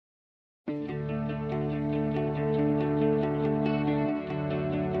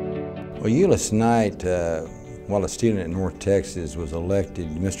Well, Ulys Knight, while a student at North Texas, was elected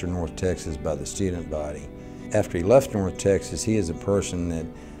Mr. North Texas by the student body. After he left North Texas, he is a person that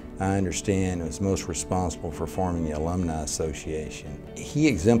I understand was most responsible for forming the Alumni Association. He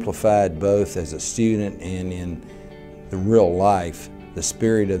exemplified both as a student and in the real life the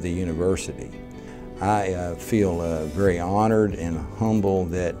spirit of the university. I feel very honored and humble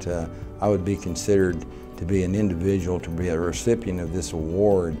that I would be considered to be an individual, to be a recipient of this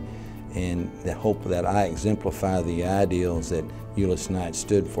award, and the hope that I exemplify the ideals that Ulys Knight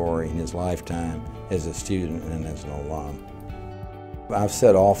stood for in his lifetime as a student and as an alum. I've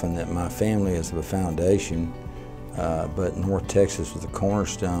said often that my family is the foundation, but North Texas was the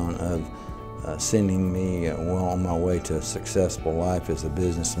cornerstone of sending me well on my way to a successful life as a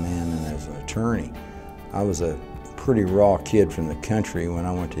businessman and as an attorney. I was a pretty raw kid from the country when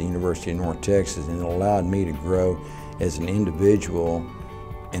I went to the University of North Texas, and it allowed me to grow as an individual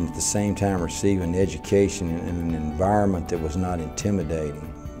and at the same time receive an education in an environment that was not intimidating.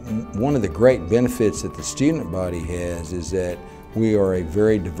 One of the great benefits that the student body has is that we are a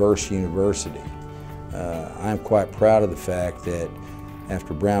very diverse university. I'm quite proud of the fact that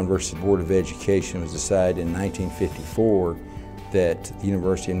after Brown versus Board of Education was decided in 1954, that the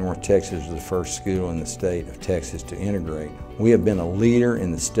University of North Texas was the first school in the state of Texas to integrate. We have been a leader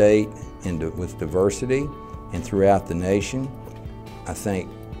in the state with diversity and throughout the nation. I think,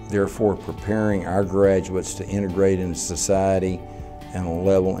 therefore, preparing our graduates to integrate into society on a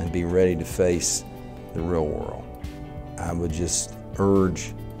level and be ready to face the real world. I would just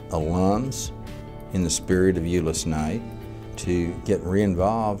urge alums in the spirit of Ulys Knight to get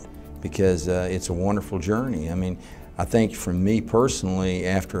re-involved, because it's a wonderful journey. I mean, I think for me personally,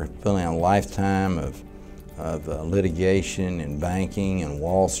 after filling a lifetime of litigation and banking and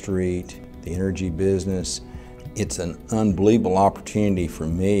Wall Street, the energy business, it's an unbelievable opportunity for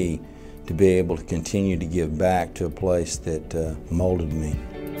me to be able to continue to give back to a place that molded me.